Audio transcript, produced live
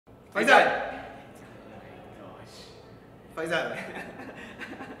Faizal. Faizal.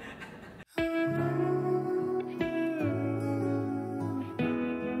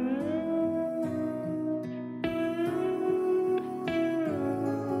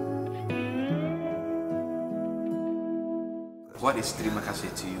 What is terima kasih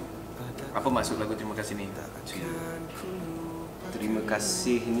to you? Apa maksud lagu terima kasih ni? Terima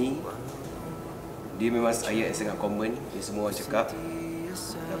kasih ni dia memang ayat yang sangat common, dia semua orang cakap.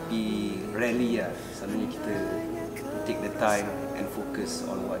 Tapi rarely lah, selalunya kita take the time and focus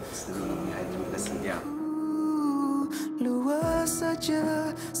on what's the meaning behind terima kasih. Yeah. Luas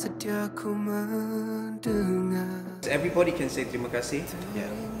saja setiaku mendengar. Everybody can say terima kasih.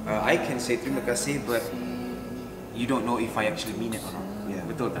 Yeah. I can say terima kasih, but you don't know if I actually mean it or not. Yeah.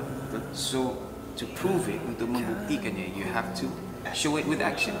 Betul tak? Betul. So to prove it, untuk membuktikannya, you have to show it with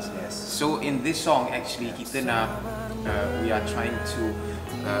actions. Yes. So in this song, actually kita nak we are trying to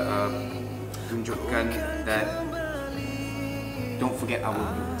tunjukkan that don't forget our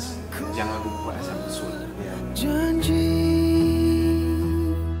roots. Jangan lupa asal usul. Janji.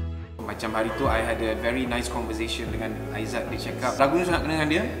 Macam hari tu I had a very nice conversation dengan Aizat. Dia cakap lagu ni sangat kena dengan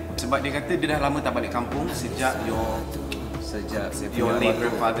dia sebab dia kata dia dah lama tak balik kampung sejak your late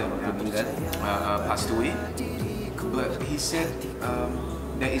grandfather passed away. But he said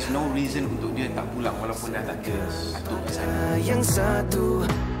there is no reason untuk dia tak pulang walaupun dah tak ada atuk di sana. Yang satu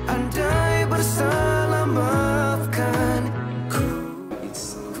andai bersalah maafkan.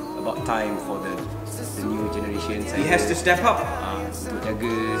 It's about time for the new generation. He has to step up. Untuk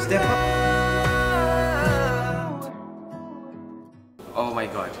jaga Step up. Oh my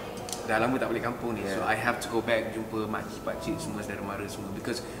god. Dah lama tak balik kampung ni. So I have to go back jumpa makcik, pakcik semua, saudara mara semua,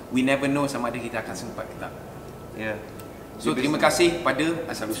 because we never know sama ada kita akan sempat ke tak. Yeah. So terima kasih pada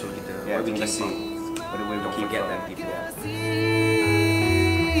asal usul kita. Yeah, Where we terima came kasih from. pada where we Don't came forget from. that people. Yeah.